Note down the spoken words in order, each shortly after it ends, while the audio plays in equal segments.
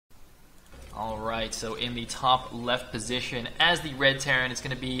Alright, so in the top left position as the red Terran, it's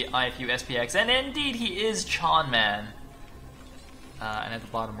going to be iFU SPX, and indeed he is Chon Man. And at the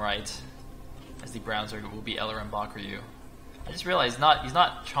bottom right, as the brown Zerg, will be LRM Bakuryu. I just realized he's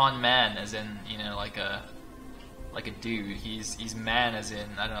not Chon Man as in, you know, like a dude. He's man as in,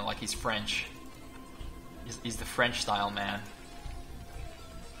 I don't know, like he's French. He's the French style man.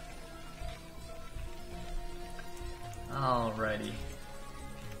 Alrighty.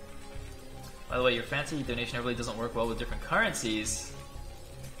 By the way, your fancy donation overlay doesn't work well with different currencies.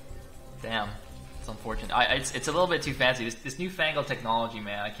 Damn, it's unfortunate. It's a little bit too fancy. This newfangled technology,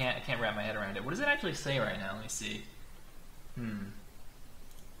 man. I can't wrap my head around it. What does it actually say right now? Let me see.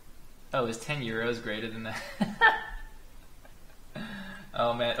 Oh, is 10 euros greater than that?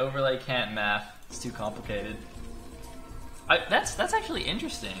 Oh man, overlay can't math. It's too complicated. That's actually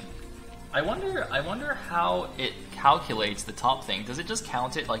interesting. I wonder how it calculates the top thing. Does it just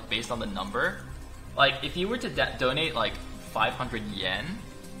count it like based on the number? Like if you were to donate like 500 yen,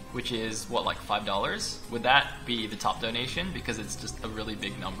 which is what, like $5, would that be the top donation because it's just a really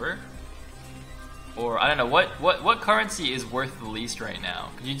big number? Or I don't know, what currency is worth the least right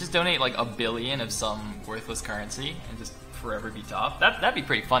now? Could you just donate like $1 billion of some worthless currency and just forever be top? That'd be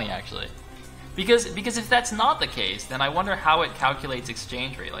pretty funny actually. Because if that's not the case, then I wonder how it calculates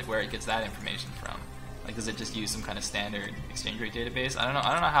exchange rate, like where it gets that information from. Like, does it just use some kind of standard exchange rate database? I don't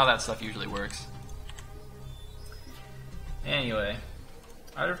know how that stuff usually works. Anyway,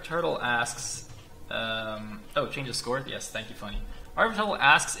 Art of Turtle asks, oh, change of score? Yes, thank you, Funny. Art of Turtle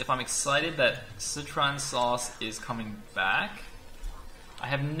asks if I'm excited that Sichuan sauce is coming back. I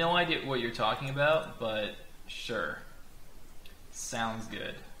have no idea what you're talking about, but sure. Sounds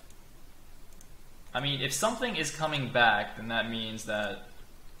good. I mean, if something is coming back, then that means that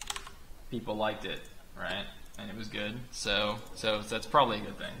people liked it, right? And it was good, so that's probably a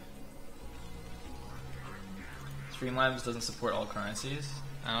good thing. Streamlabs doesn't support all currencies.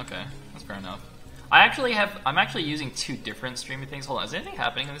 Oh, okay, that's fair enough. I'm actually using two different streaming things. Hold on, is anything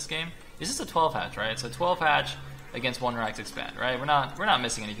happening in this game? Is this a 12 hatch, right? So 12 hatch against 1 Rax expand, right? We're not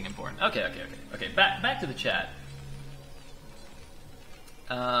missing anything important. Okay. Back to the chat.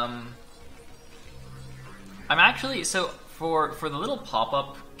 I'm actually, so for the little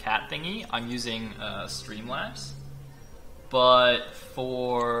pop-up cat thingy, I'm using Streamlabs, but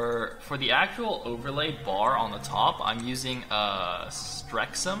for the actual overlay bar on the top, I'm using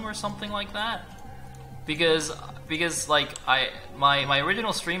Strexum or something like that, because like my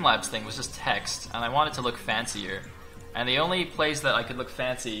original Streamlabs thing was just text, and I wanted to look fancier, and the only place that I could look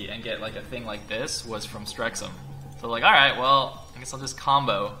fancy and get like a thing like this was from Strexum. So like, all right, well, I guess I'll just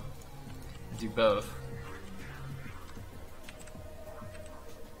combo and do both.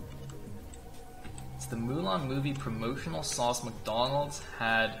 The Mulan movie promotional sauce McDonald's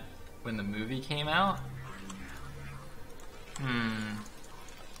had when the movie came out.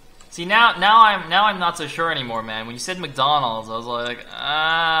 See, now I'm not so sure anymore, man. When you said McDonald's, I was like, all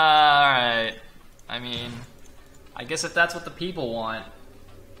right. I mean, I guess if that's what the people want.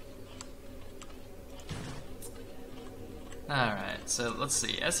 Alright, so let's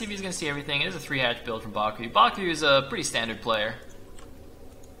see. SCV is going to see everything. It is a 3-hatch build from Bakuryu. Bakuryu is a pretty standard player.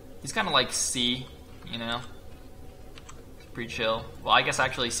 He's kind of like C. You know, pretty chill. Well, I guess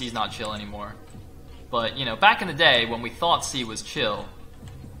actually C's not chill anymore. But, you know, back in the day when we thought C was chill,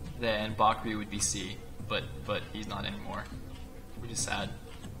 then Bakuryu would be C. But he's not anymore, which is sad.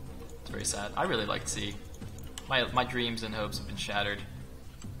 It's very sad. I really liked C. My dreams and hopes have been shattered.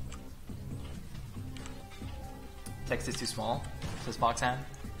 Text is too small, says Boxhand.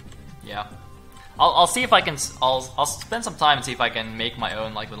 Yeah. I'll see if I can. I'll spend some time and see if I can make my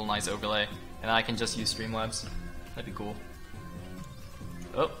own like little nice overlay. And I can just use Streamlabs. That'd be cool.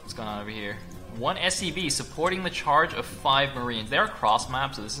 Oh, what's going on over here? 1 SCV supporting the charge of 5 Marines. They are cross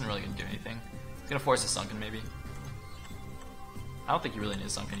maps, so this isn't really going to do anything. It's going to force a Sunken, maybe. I don't think you really need a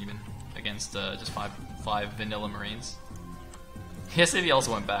Sunken, even, against just 5 vanilla Marines. The SCV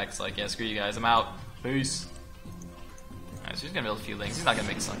also went back. It's like, yeah, screw you guys, I'm out. Peace. Alright, so he's going to build a few links. He's not going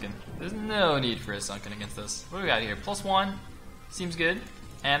to make a Sunken. There's no need for a Sunken against this. What do we got here? +1. Seems good.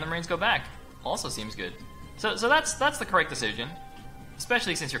 And the Marines go back. Also seems good. So that's the correct decision,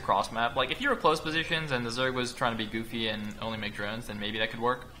 especially since you're cross map. Like if you were close positions and the Zerg was trying to be goofy and only make drones, then maybe that could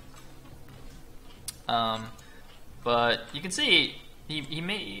work. But you can see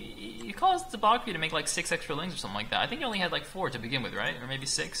he caused the Bakuryu to make like 6 extra lings or something like that. I think he only had like 4 to begin with, right? Or maybe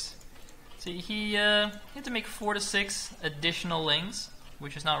 6. So he had to make 4 to 6 additional lings,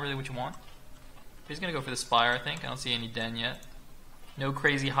 which is not really what you want. He's gonna go for the Spire, I think. I don't see any Den yet. No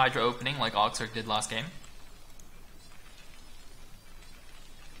crazy Hydra opening like Oxark did last game.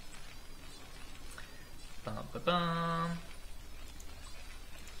 Ba-ba-bum.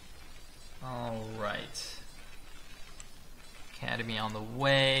 Alright. Academy on the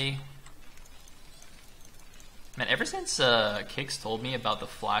way. Man, ever since Kix told me about the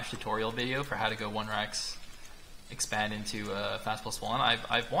Flash tutorial video for how to go 1-Rex expand into Fast +1,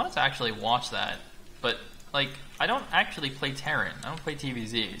 I've wanted to actually watch that, but like I don't actually play Terran. I don't play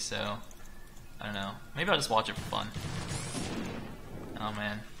TvZ, so I don't know. Maybe I'll just watch it for fun. Oh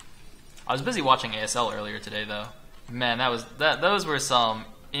man, I was busy watching ASL earlier today though. Man, those were some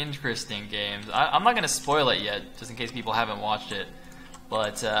interesting games. I'm not gonna spoil it yet, just in case people haven't watched it,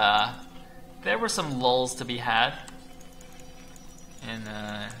 but there were some lulls to be had in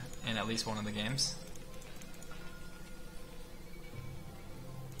at least one of the games.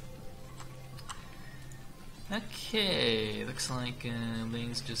 Okay, looks like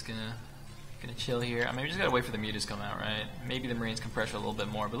Ling's just gonna chill here. I mean, we just gotta wait for the mutas to come out, right? Maybe the Marines can pressure a little bit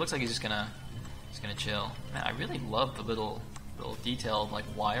more, but it looks like he's just gonna chill. Man, I really love the little detailed like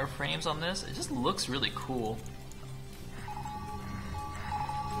wireframes on this. It just looks really cool.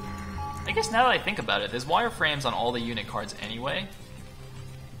 I guess now that I think about it, there's wireframes on all the unit cards anyway.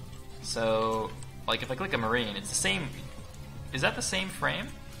 So, like if I click a Marine, it's the same. Is that the same frame?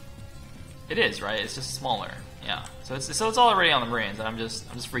 It is, right? It's just smaller. Yeah. So it's already on the Marines, and I'm just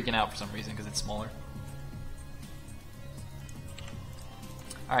freaking out for some reason because it's smaller.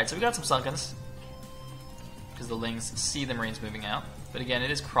 All right, so we got some Sunkens because the Lings see the Marines moving out. But again, it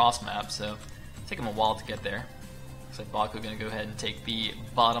is cross map, so it'll take them a while to get there. Looks like Baku gonna go ahead and take the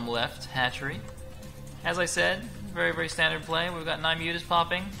bottom left hatchery. As I said, very, very standard play. We've got 9 mutas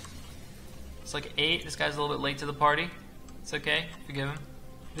popping. It's like 8. This guy's a little bit late to the party. It's okay. Forgive him.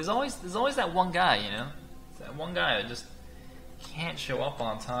 There's always that one guy, you know? That one guy that just can't show up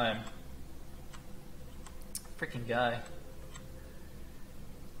on time. Freaking guy.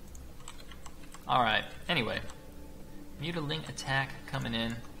 Alright, anyway. Muta-Ling attack coming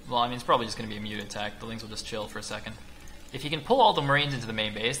in. Well, I mean, it's probably just going to be a Muta attack. The Lings will just chill for a second. If he can pull all the Marines into the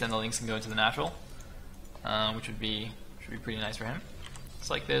main base, then the Lings can go into the natural. Which should be pretty nice for him. It's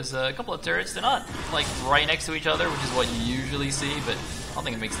like there's a couple of turrets. They're not like right next to each other, which is what you usually see, but I don't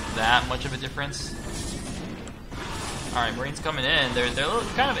think it makes that much of a difference. Alright, Marines coming in. They're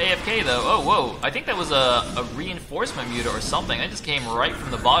kind of AFK though. Oh, whoa. I think that was a reinforcement muta or something. That just came right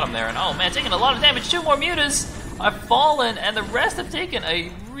from the bottom there. And oh man, taking a lot of damage. 2 more mutas have fallen, and the rest have taken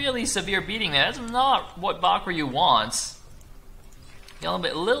a really severe beating there. That's not what Bakuryu wants. Got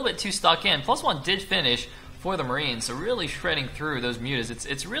a little bit too stuck in. +1 did finish for the Marines, so really shredding through those mutas.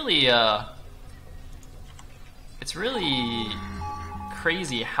 It's really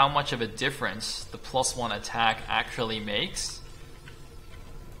crazy how much of a difference the +1 attack actually makes.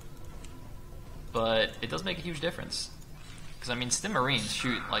 But it does make a huge difference. Because I mean, Stim Marines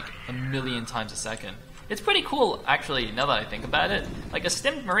shoot like 1,000,000 times a second. It's pretty cool, actually, now that I think about it. Like, a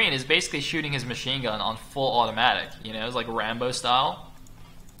Stim Marine is basically shooting his machine gun on full automatic, you know? It's like Rambo style.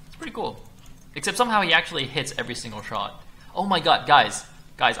 It's pretty cool. Except somehow he actually hits every single shot. Oh my god, guys,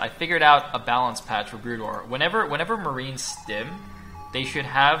 I figured out a balance patch for Brood War. Whenever Marines stim, they should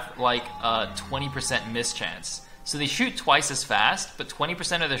have like a 20% miss chance. So they shoot twice as fast, but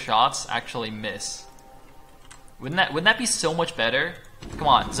 20% of the shots actually miss. Wouldn't that be so much better? Come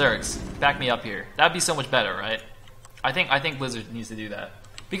on, Zergs, back me up here. That'd be so much better, right? I think Blizzard needs to do that.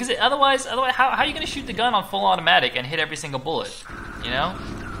 Because otherwise, how are you going to shoot the gun on full automatic and hit every single bullet? You know?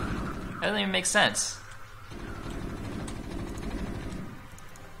 That doesn't even make sense.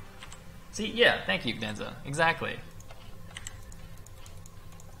 See, yeah, thank you, Gdenza. Exactly.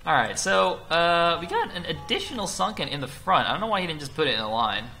 Alright, so we got an additional Sunken in the front. I don't know why he didn't just put it in a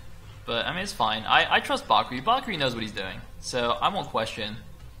line. But, I mean, it's fine. I trust Bakuryu. Bakuryu knows what he's doing. So, I won't question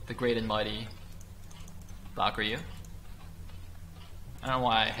the great and mighty Bakuryu. I don't know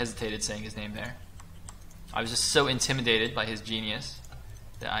why I hesitated saying his name there. I was just so intimidated by his genius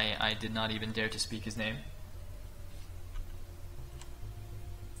that I did not even dare to speak his name.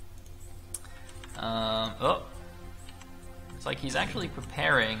 Oh. It's like he's actually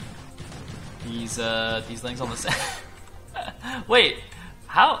preparing these Lings on the set. Wait,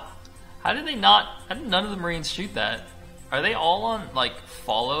 how did they not? How did none of the Marines shoot that? Are they all on like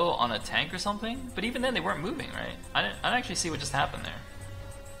follow on a tank or something? But even then, they weren't moving, right? I didn't actually see what just happened there.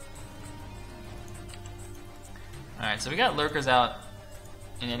 All right, so we got lurkers out.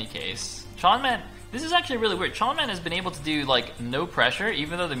 In any case, Chonman. This is actually really weird. Chonman has been able to do like no pressure,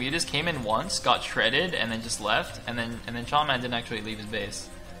 even though the mutas came in once, got shredded, and then just left, and then Chonman didn't actually leave his base,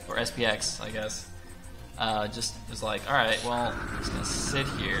 or SPX, I guess. Just was like, all right, well, I'm just gonna sit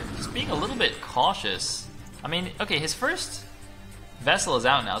here, just being a little bit cautious. I mean, okay, his first vessel is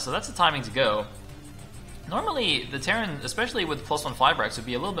out now, so that's the timing to go. Normally, the Terran, especially with +1 5-Rex, would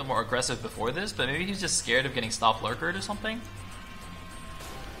be a little bit more aggressive before this, but maybe he's just scared of getting stopped lurkered or something.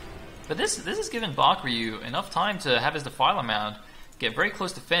 But this has given Bakuryu enough time to have his Defiler Mound get very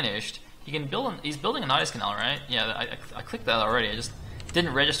close to finished. He can build. He's building a Nidus Canal, right? Yeah, I clicked that already. I just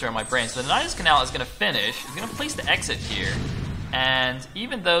didn't register in my brain. So the Nidus Canal is going to finish. He's going to place the exit here. And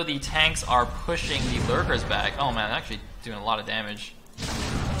even though the tanks are pushing the lurkers back, oh man, actually doing a lot of damage.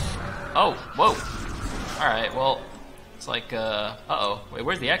 Oh, whoa. Alright, well, it's like, uh-oh. Wait,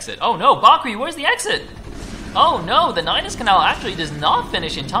 where's the exit? Oh no, Bakuryu, where's the exit? Oh no, the Nidus Canal actually does not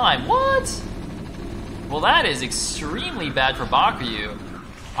finish in time. What? Well, that is extremely bad for Bakuryu.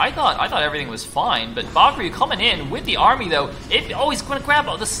 I thought everything was fine, but Bakuryu coming in with the army though. He's going to grab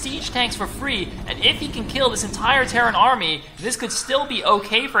all the siege tanks for free, and if he can kill this entire Terran army, this could still be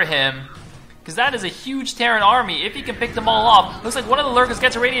okay for him. Because that is a huge Terran army, if he can pick them all off. Looks like one of the lurkers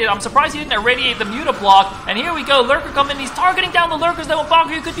gets irradiated. I'm surprised he didn't irradiate the Muta block. And here we go, lurker coming in. He's targeting down the lurkers though, and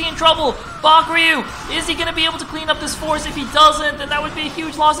Bakuryu could be in trouble. Bakuryu, is he going to be able to clean up this force? If he doesn't, then that would be a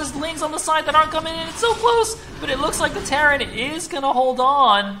huge loss. There's lings on the side that aren't coming in. It's so close, but it looks like the Terran is going to hold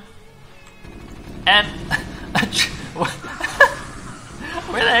on. And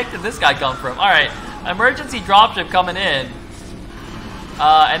where the heck did this guy come from? Alright, emergency dropship coming in.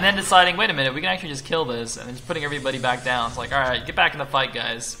 And then deciding, wait a minute, we can actually just kill this, and then just putting everybody back down. It's like, alright, get back in the fight,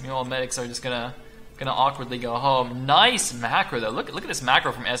 guys. Meanwhile, medics are just gonna awkwardly go home. Nice macro, though. Look at this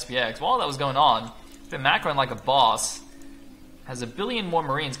macro from SPX. While that was going on, been macroing like a boss. Has a billion more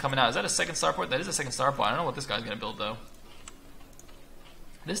Marines coming out. Is that a second starport? That is a second starport. I don't know what this guy's gonna build, though.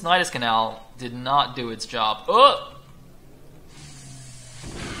 This Nidus Canal did not do its job. Oh!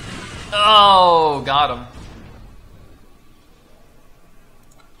 Oh, got him.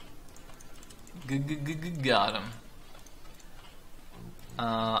 Got him.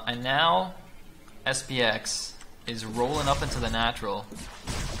 And now SPX is rolling up into the natural.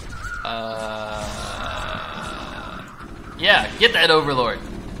 Yeah, get that Overlord.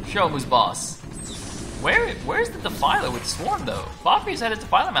 Show him who's boss. Where's the Defiler with Swarm though? Bakuryu's had his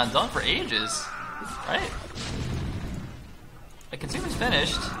Defiler Mount done for ages, right? The Consumer's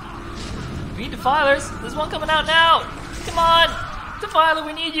finished. We need Defilers. There's one coming out now. Come on, Defiler,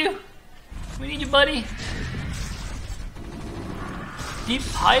 we need you. We need you, buddy.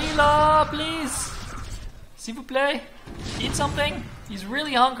 Defiler, please. S'il vous plaît. Eat something. He's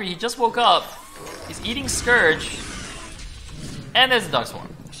really hungry. He just woke up. He's eating Scourge. And there's the Dark Swarm.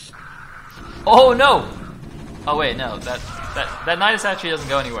 Oh no! Oh wait, no. That Nidus actually doesn't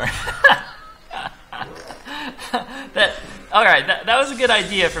go anywhere. Alright, that was a good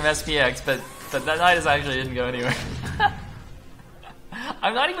idea from SPX, but that Nidus actually didn't go anywhere.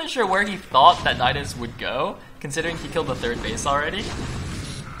 I'm not even sure where he thought that Nidus would go, considering he killed the third base already.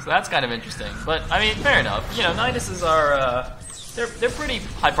 So that's kind of interesting. But, I mean, fair enough. You know, Niduses are, they're pretty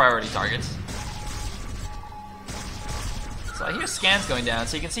high priority targets. So I hear scans going down,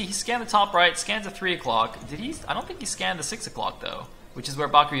 so you can see he scanned the top right, scans at 3 o'clock. Did he? I don't think he scanned the 6 o'clock though, which is where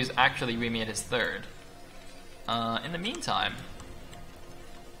Bakuryu's actually remade his third. In the meantime,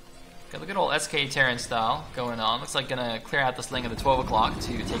 okay, look at old SK Terran style going on. Looks like gonna clear out the sling at the 12 o'clock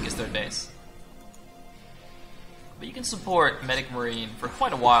to take his third base. But you can support Medic Marine for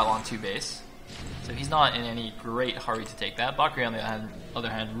quite a while on 2 base, so he's not in any great hurry to take that. Bakuryu, on the other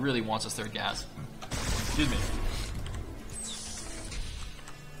hand, really wants his third gas. Excuse me.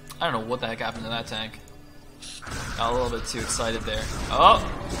 I don't know what the heck happened to that tank. Got a little bit too excited there. Oh!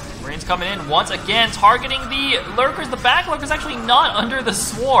 Marine's coming in once again, targeting the lurkers. The back lurker's actually not under the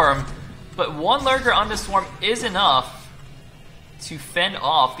swarm, but one lurker on the swarm is enough to fend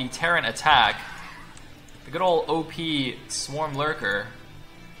off the Terran attack. The good old OP swarm lurker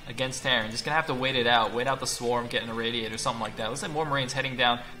against Terran. Just gonna have to wait it out. Wait out the swarm, getting irradiated or something like that. Looks like more Marines heading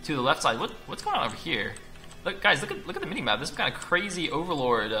down to the left side. What's going on over here? Look, guys, look at the minimap. There's some kind of crazy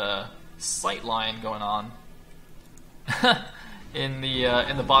Overlord sight line going on in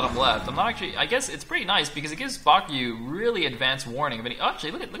the bottom left. I'm not actually. I guess it's pretty nice because it gives Bakuryu really advanced warning. But actually,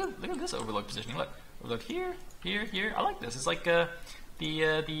 look at this Overlord positioning. Look, Overlord here, here, here. I like this. It's like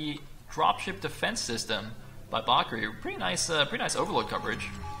the dropship defense system by Bakuryu. Pretty nice Overlord coverage.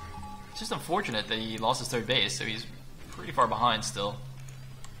 It's just unfortunate that he lost his third base, so he's pretty far behind still.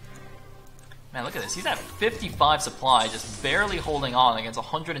 Man, look at this. He's at 55 supply, just barely holding on against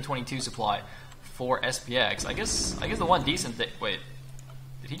 122 supply for SPX. I guess the one decent thing. Wait,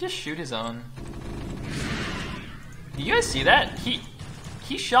 did he just shoot his own? Did you guys see that?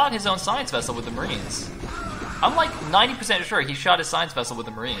 He shot his own science vessel with the Marines. I'm like 90% sure he shot his science vessel with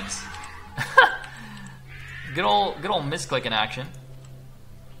the Marines. good old misclick in action.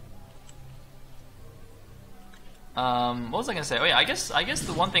 What was I gonna say? Oh yeah, I guess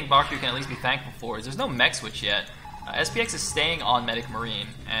the one thing Bakuryu can at least be thankful for is there's no mech switch yet. SPX is staying on Medic Marine,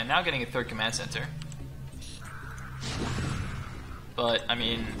 and now getting a third command center. But, I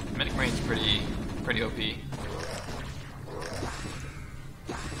mean, Medic Marine's pretty OP.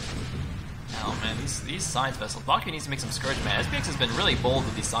 Oh man, these science vessels. Bakuryu needs to make some Scourge, man. SPX has been really bold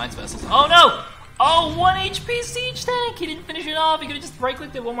with these science vessels. Oh no! Oh, 1 HP siege tank! He didn't finish it off. He could have just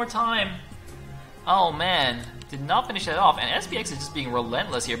right-clicked it one more time. Oh man, did not finish that off. And SPX is just being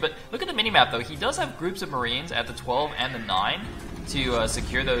relentless here. But look at the minimap though. He does have groups of Marines at the 12 and the 9 to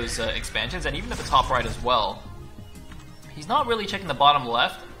secure those expansions, and even at the top right as well. He's not really checking the bottom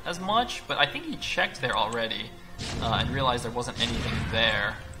left as much, but I think he checked there already and realized there wasn't anything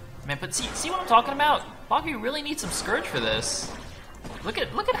there. Man, but see what I'm talking about? Bakuryu really needs some Scourge for this. Look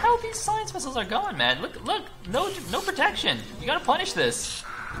at how these science vessels are going, man. Look, no protection. You gotta punish this.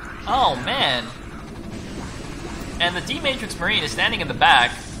 Oh man. And the D-Matrix Marine is standing in the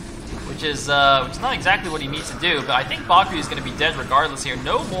back, which is not exactly what he needs to do. But I think Bakuryu is gonna be dead regardless here.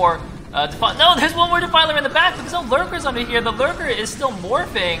 No more. No, there's one more Defiler in the back, but there's no Lurkers under here. The Lurker is still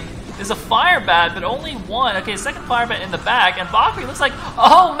morphing. There's a Fire Bat, but only one. Okay, second Fire Bat in the back, and Bakuryu looks like,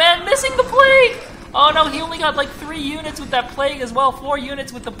 oh man, missing the Plague! Oh no, he only got like 3 units with that Plague as well, 4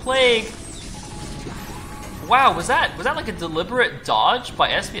 units with the Plague. Wow, was that like a deliberate dodge by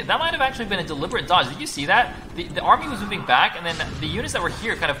SPX? That might have actually been a deliberate dodge. Did you see that? The army was moving back, and then the units that were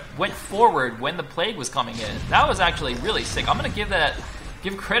here kind of went forward when the Plague was coming in. That was actually really sick. I'm gonna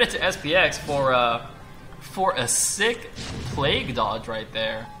give credit to SPX for a sick Plague dodge right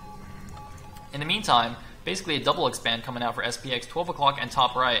there. In the meantime, basically a double expand coming out for SPX, 12 o'clock and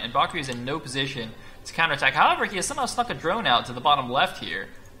top right, and Bakuryu is in no position to counterattack. However, he has somehow snuck a drone out to the bottom left here.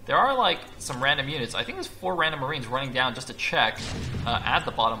 There are like some random units. I think there's 4 random Marines running down just to check at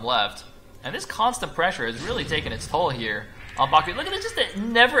the bottom left. And this constant pressure is really taking its toll here on Bakuryu. Look at it, just a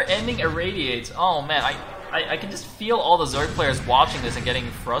never-ending irradiates. Oh man, I can just feel all the Zerg players watching this and getting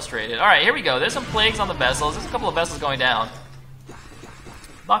frustrated. Alright, here we go. There's some Plagues on the vessels. There's a couple of vessels going down.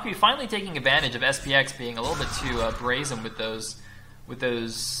 Bakuryu finally taking advantage of SPX being a little bit too brazen with those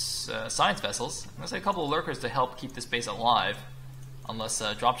science vessels. I'm going to say a couple of Lurkers to help keep this base alive. Unless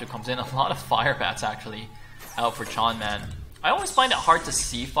Dropship comes in. A lot of Fire Bats actually out for Chan Man. I always find it hard to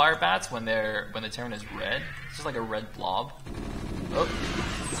see Fire Bats when the terrain is red. It's just like a red blob. Oh,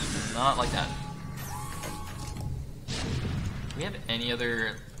 not like that. Do we have any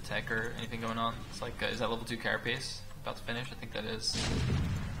other tech or anything going on? It's like, is that level 2 carapace about to finish? I think that is.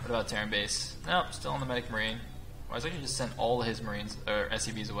 What about Terran base? Nope, still on the Medic Marine. Why is he just sent all of his Marines or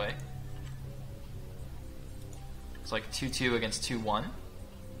SCVs away? It's like 2-2 against 2-1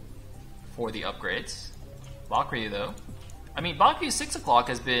 for the upgrades. Bakuryu though. I mean, Bakuryu's 6 o'clock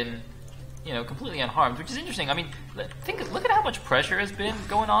has been, you know, completely unharmed, which is interesting. I mean, look at how much pressure has been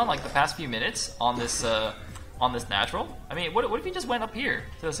going on like the past few minutes on this natural. I mean, what if he just went up here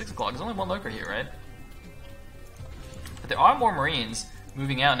to the 6 o'clock? There's only one Lurker here, right? But there are more Marines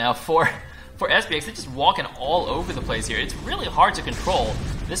moving out now for SPX. They're just walking all over the place here. It's really hard to control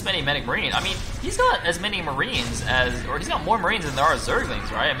this many Medic Marine. I mean, he's got as many Marines or he's got more Marines than there are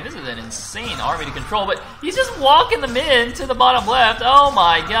Zerglings, right? I mean, this is an insane army to control, but he's just walking them in to the bottom left. Oh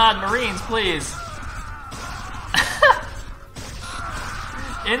my god, Marines, please.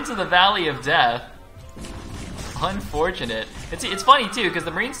 Into the Valley of Death. Unfortunate. It's funny too, because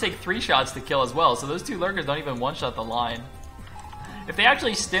the Marines take 3 shots to kill as well, so those 2 Lurkers don't even one-shot the line. If they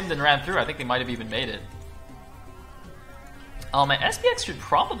actually stimmed and ran through, I think they might have even made it. Oh man, SPX should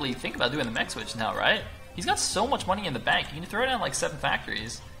probably think about doing the mech switch now, right? He's got so much money in the bank, he can throw down like 7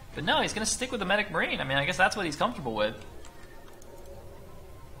 factories. But no, he's going to stick with the Medic Marine. I mean, I guess that's what he's comfortable with.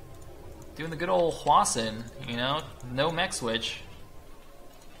 Doing the good old Hwasun, you know? No mech switch.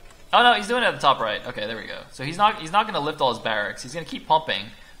 Oh no, he's doing it at the top right. Okay, there we go. So he's not going to lift all his barracks. He's going to keep pumping,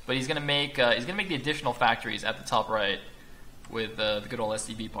 but he's going to make the additional factories at the top right with the good old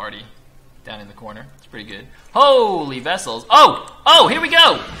SCB party down in the corner. It's pretty good. Holy vessels! Oh, here we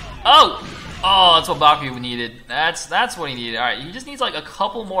go! Oh, that's what Bakuryu needed. That's what he needed. All right, he just needs like a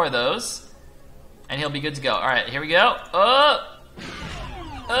couple more of those, and he'll be good to go. All right, here we go.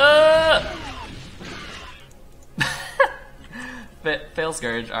 Fail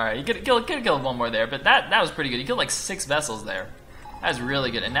Scourge. All right, he could have killed one more there, but that was pretty good. He killed like 6 vessels there. That's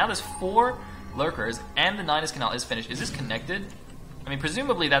really good. And now there's 4 Lurkers, and the Nidus Canal is finished. Is this connected? I mean,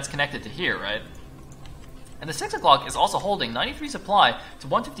 presumably that's connected to here, right? And the 6 o'clock is also holding 93 supply to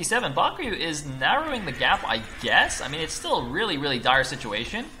 157. Bakuryu is narrowing the gap, I guess. I mean, it's still a really, really dire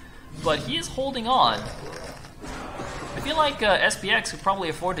situation, but he is holding on. feel like SPX could probably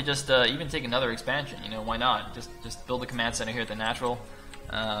afford to just even take another expansion. You know, why not? Just build a command center here at the natural.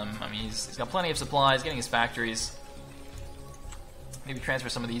 I mean, he's got plenty of supplies, getting his factories. Maybe transfer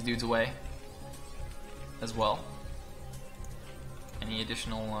some of these dudes away as well. Any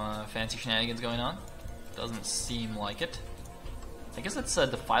additional fancy shenanigans going on? Doesn't seem like it. I guess that's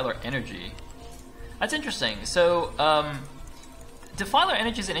Defiler Energy. That's interesting. So, Defiler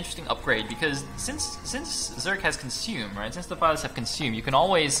Energy is an interesting upgrade because since Zerg has Consume, right? Since Defilers have Consume, you can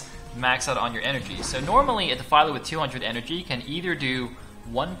always max out on your energy. So normally a Defiler with 200 energy can either do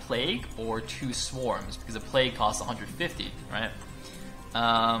 1 Plague or 2 Swarms because a Plague costs 150, right?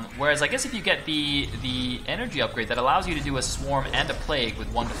 Whereas I guess if you get the energy upgrade, that allows you to do a Swarm and a Plague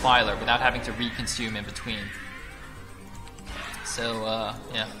with 1 Defiler without having to reconsume in between. So,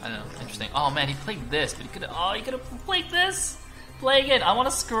 yeah, I don't know, interesting. Oh man, he plagued this, but he could have plagued this! Plague it! I want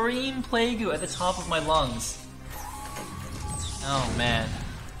to scream Plague You at the top of my lungs. Oh man.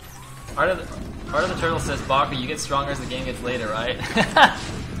 Art of the Turtle says, Baku, you get stronger as the game gets later, right?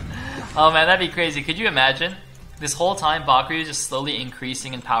 Oh man, that'd be crazy. Could you imagine? This whole time, Bakuryu is just slowly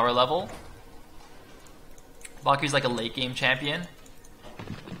increasing in power level. Bakuryu's like a late game champion.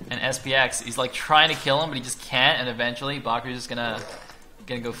 And SPX, he's like trying to kill him, but he just can't, and eventually Bakuryu's just gonna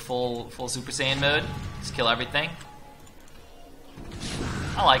go full Super Saiyan mode. Just kill everything.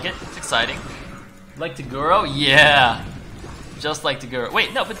 I like it. It's exciting. Like Toguro? Yeah! Just like Toguro.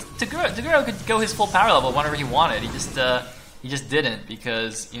 Wait, no, but Toguro could go his full power level whenever he wanted. He just didn't,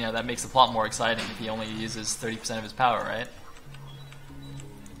 because, you know, that makes the plot more exciting if he only uses 30% of his power, right?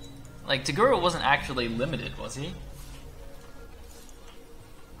 Like, Toguro wasn't actually limited, was he?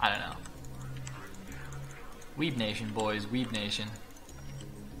 I don't know. Weeb Nation, boys. Weeb Nation.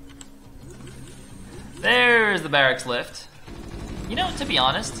 There's the barracks lift. You know, to be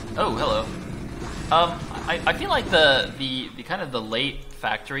honest... Oh, hello. I feel like the kind of the late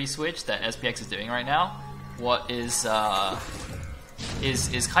factory switch that SPX is doing right now, is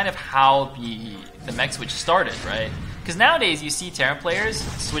kind of how the mech switch started, right? Because nowadays you see Terran players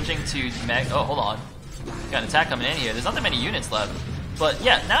switching to mech. Oh, hold on, got an attack coming in here. There's not that many units left, but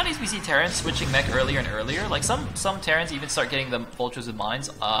yeah, nowadays we see Terrans switching mech earlier and earlier. Like some Terrans even start getting the Vultures with mines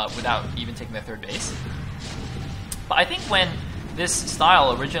without even taking their third base. But I think when this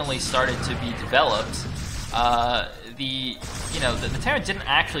style originally started to be developed, the Terran didn't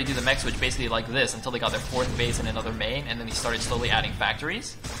actually do the mech switch basically like this until they got their fourth base and another main, and then they started slowly adding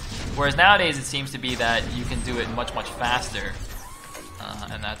factories. Whereas nowadays it seems to be that you can do it much faster,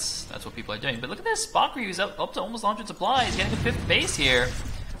 and that's what people are doing. But look at this, Bakuryu's up to almost 100 supply. He's getting the 5th base here.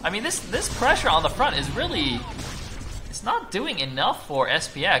 I mean, this pressure on the front is really, it's not doing enough for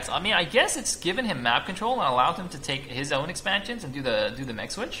SPX. I mean, I guess it's given him map control and allowed him to take his own expansions and do the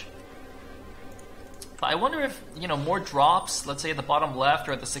mech switch. But I wonder if, you know, more drops, let's say at the bottom left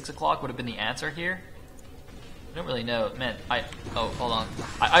or at the 6 o'clock, would have been the answer here. I don't really know, man. Oh, hold on.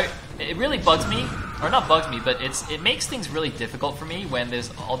 It really bugs me, or not bugs me, but it makes things really difficult for me when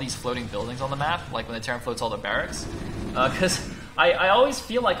there's all these floating buildings on the map, like when the Terran floats all their barracks. Because I always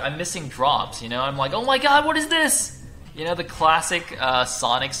feel like I'm missing drops. You know, I'm like, oh my god, what is this? You know, the classic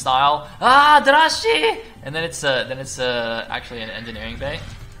Sonic style. Ah, Darashi! And then it's actually an engineering bay.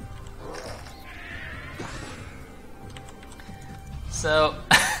 So,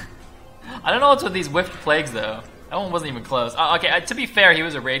 I don't know what's with these whiffed plagues, though. That one wasn't even close. Okay, to be fair, he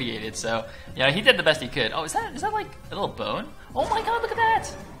was irradiated, so, yeah, he did the best he could. Oh, is that like a little bone? Oh my god, look at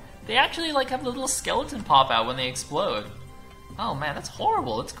that! They actually, like, have a little skeleton pop out when they explode. Oh man, that's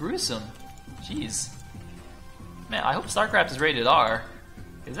horrible. That's gruesome. Jeez. Man, I hope StarCraft is rated R.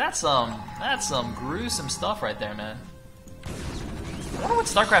 Because that's some gruesome stuff right there, man. I wonder what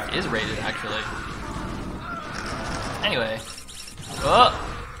StarCraft is rated, actually. Anyway. Oh!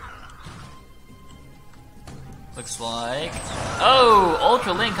 Looks like... Oh!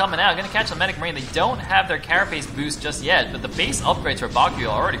 Ultra Link coming out. Gonna catch the Medic Marine. They don't have their carapace boost just yet, but the base upgrades for Bakuryu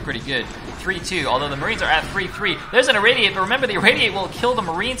are already pretty good. 3-2, although the Marines are at 3-3. There's an Irradiate, but remember the Irradiate will kill the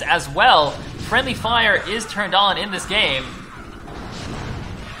Marines as well. Friendly fire is turned on in this game.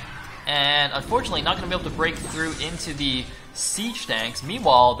 And unfortunately not going to be able to break through into the siege tanks.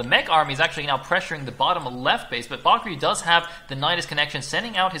 Meanwhile, the mech army is actually now pressuring the bottom left base, but Bakuryu does have the Nidus connection,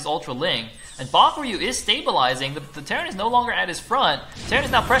 sending out his Ultra Ling. And Bakuryu is stabilizing. The Terran is no longer at his front. Terran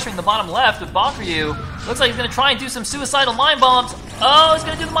is now pressuring the bottom left, but Bakuryu looks like he's going to try and do some suicidal mine bombs. Oh, he's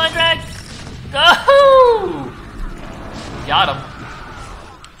going to do the mine drag. Oh! Got him.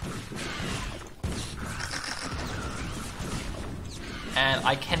 And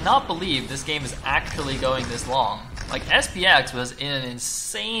I cannot believe this game is actually going this long. Like, SPX was in an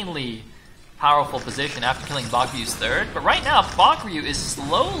insanely powerful position after killing Bakuryu's third. But right now, Bakuryu is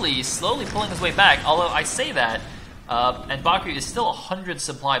slowly pulling his way back. Although I say that, and Bakuryu is still 100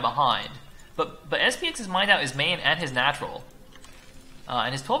 supply behind. But SPX's mined out his main and his natural.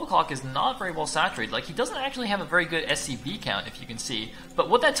 And his 12 o'clock is not very well saturated. Like, he doesn't actually have a very good SCV count, if you can see. But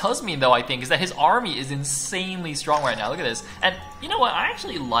what that tells me, though, I think, is that his army is insanely strong right now. Look at this. And you know what? I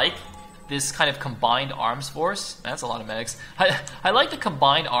actually like this kind of combined arms force. That's a lot of medics. I like the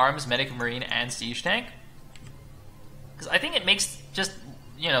combined arms, medic, marine, and siege tank. Because I think it makes just,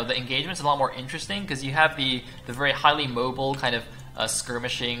 you know, the engagements a lot more interesting. Because you have the very highly mobile kind of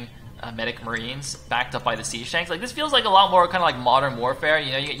skirmishing medic marines backed up by the siege tanks. Like, this feels like a lot more kind of like modern warfare.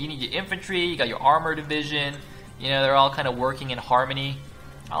 You know, you need your infantry, you got your armor division. You know, they're all kind of working in harmony.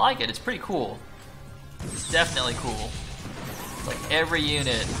 I like it. It's pretty cool. It's definitely cool. It's like every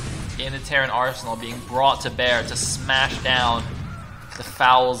unit in the Terran arsenal being brought to bear to smash down the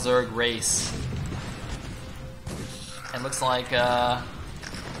foul Zerg race. And looks like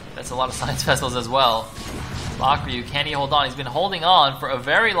that's a lot of science vessels as well. Bakuryu, can he hold on? He's been holding on for a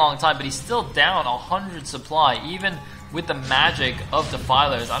very long time, but he's still down 100 supply, even with the magic of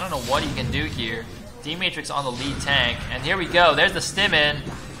Defilers. I don't know what he can do here. D-Matrix on the lead tank, and here we go. There's the stim-in.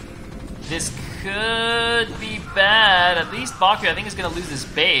 This could be bad. At least Bakuryu, I think, is going to lose his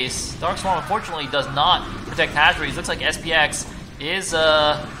base. Dark Swarm, unfortunately, does not protect hatcheries. Looks like SPX is,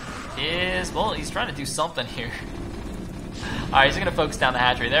 well, he's trying to do something here. Alright, he's going to focus down the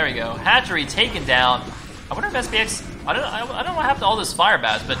hatchery. There we go. Hatchery taken down. I wonder if SPX, I don't know what happened to all those fire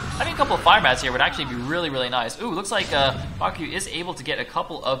bats, but I think a couple of fire bats here would actually be really, really nice. Ooh, looks like Bakuryu is able to get a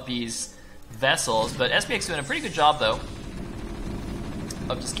couple of these vessels, but SPX doing a pretty good job, though,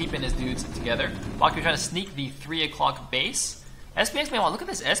 of just keeping his dudes together. Bakuryu trying to sneak the 3 o'clock base. SPX, meanwhile, look at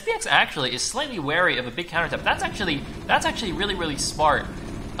this. SPX actually is slightly wary of a big counterattack. That's actually really, really smart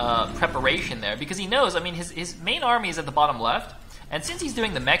preparation there, because he knows, I mean, his main army is at the bottom left. And since he's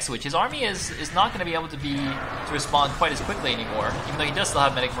doing the mech switch, his army is not going to be able to respond quite as quickly anymore, even though he does still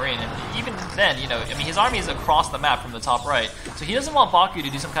have Medic Marine. And even then, you know, I mean, his army is across the map from the top right. So he doesn't want Bakuryu to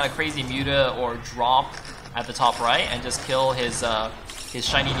do some kind of crazy muta or drop at the top right and just kill his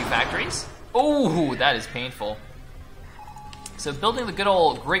shiny new factories. Oh, that is painful. So building the good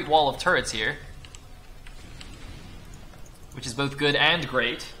old Great Wall of Turrets here, which is both good and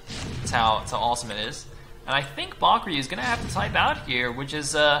great. That's how awesome it is. And I think Bakuryu is going to have to type out here, which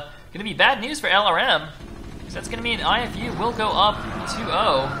is going to be bad news for LRM. So that's going to mean iFU will go up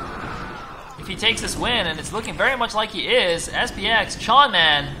 2-0 if he takes this win, and it's looking very much like he is. SPX, Chan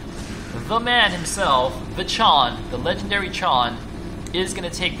Man, the man himself, the Chan, the legendary Chan, is going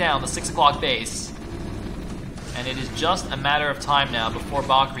to take down the 6 o'clock base. And it is just a matter of time now before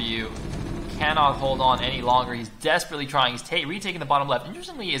Bakuryu cannot hold on any longer. He's desperately trying. He's retaking the bottom left.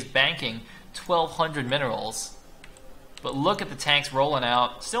 Interestingly, he is banking 1,200 minerals. But look at the tanks rolling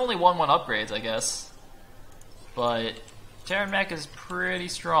out. Still only 1-1 upgrades, I guess. But Terran Mech is pretty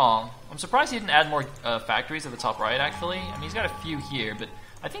strong. I'm surprised he didn't add more factories at the top right, actually. I mean, he's got a few here, but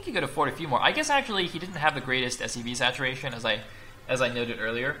I think he could afford a few more. I guess, actually, he didn't have the greatest SCV saturation, as I noted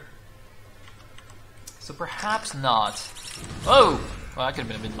earlier. So perhaps not. Oh! Well, that could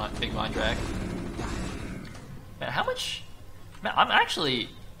have been a big mind drag. Man, how much... Man, I'm actually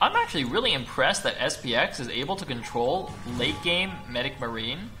really impressed that SPX is able to control late game Medic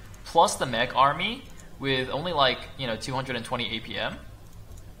Marine plus the mech army with only, like, you know, 220 APM.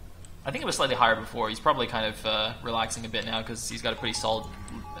 I think it was slightly higher before. He's probably kind of relaxing a bit now because he's got a pretty solid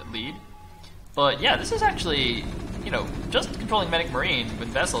lead. But yeah, this is actually, you know, just controlling Medic Marine with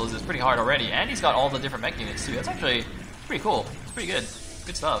vessels is pretty hard already. And he's got all the different mech units too. That's actually pretty cool. It's pretty good.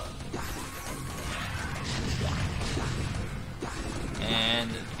 Good stuff. And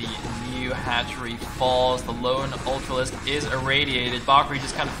the new hatchery falls. The lone Ultralisk is irradiated. Bakuryu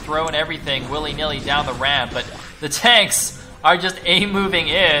just kind of throwing everything willy-nilly down the ramp. But the tanks are just moving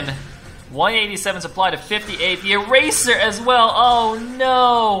in. 187 supply to 58. The Eraser as well. Oh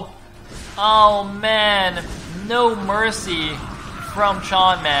no. Oh man. No mercy from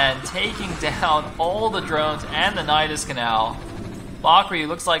Chan Man. Taking down all the drones and the Nidus Canal. Bakuryu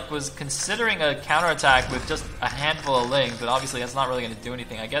looks like was considering a counterattack with just a handful of lings, but obviously that's not really going to do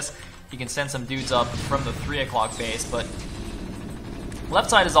anything. I guess he can send some dudes up from the 3 o'clock base, but left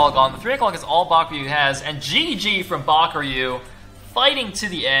side is all gone. The 3 o'clock is all Bakuryu has, and GG from Bakuryu, fighting to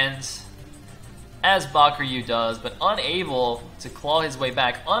the end, as Bakuryu does, but unable to claw his way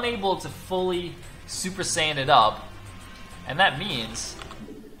back, unable to fully Super Saiyan it up, and that means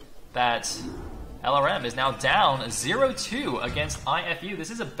that LRM is now down 0-2 against iFU. This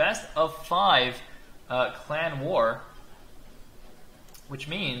is a best of 5 clan war, which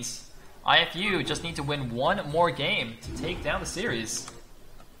means iFU just need to win one more game to take down the series.